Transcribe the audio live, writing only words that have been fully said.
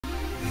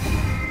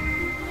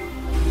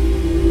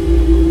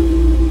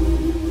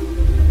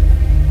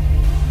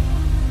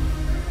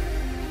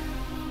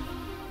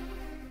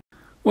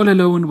Well,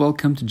 hello and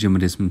welcome to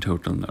Gmodism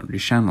Total Nerdy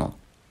channel.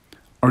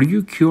 Are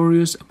you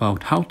curious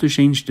about how to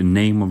change the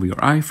name of your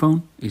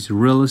iPhone? It's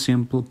really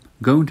simple.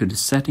 Go into the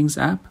Settings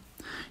app.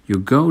 You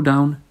go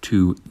down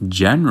to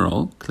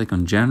General, click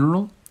on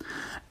General,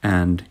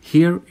 and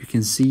here you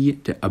can see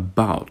the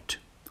About.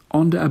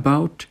 On the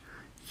About,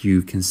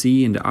 you can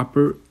see in the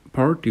upper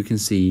part, you can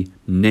see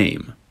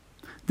Name.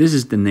 This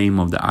is the name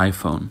of the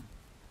iPhone.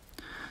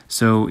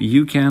 So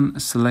you can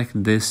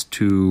select this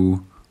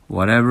to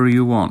whatever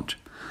you want.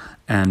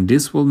 And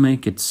this will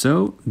make it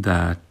so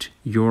that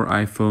your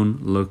iPhone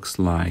looks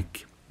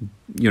like,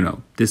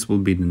 this will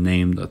be the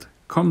name that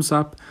comes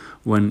up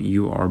when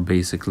you are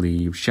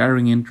basically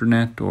sharing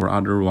internet or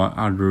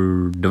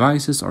other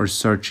devices or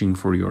searching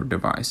for your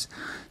device.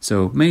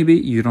 So maybe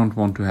you don't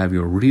want to have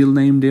your real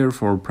name there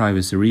for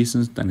privacy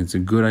reasons, then it's a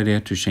good idea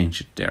to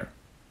change it there.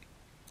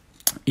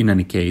 In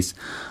any case,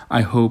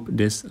 I hope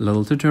this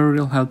little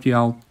tutorial helped you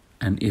out,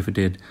 and if it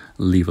did,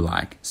 leave a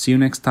like. See you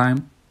next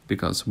time,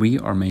 because we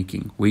are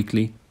making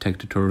weekly tech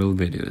tutorial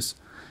videos.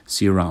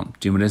 See you around.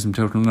 Gmodism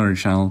Total Nerdy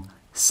channel,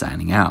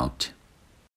 signing out.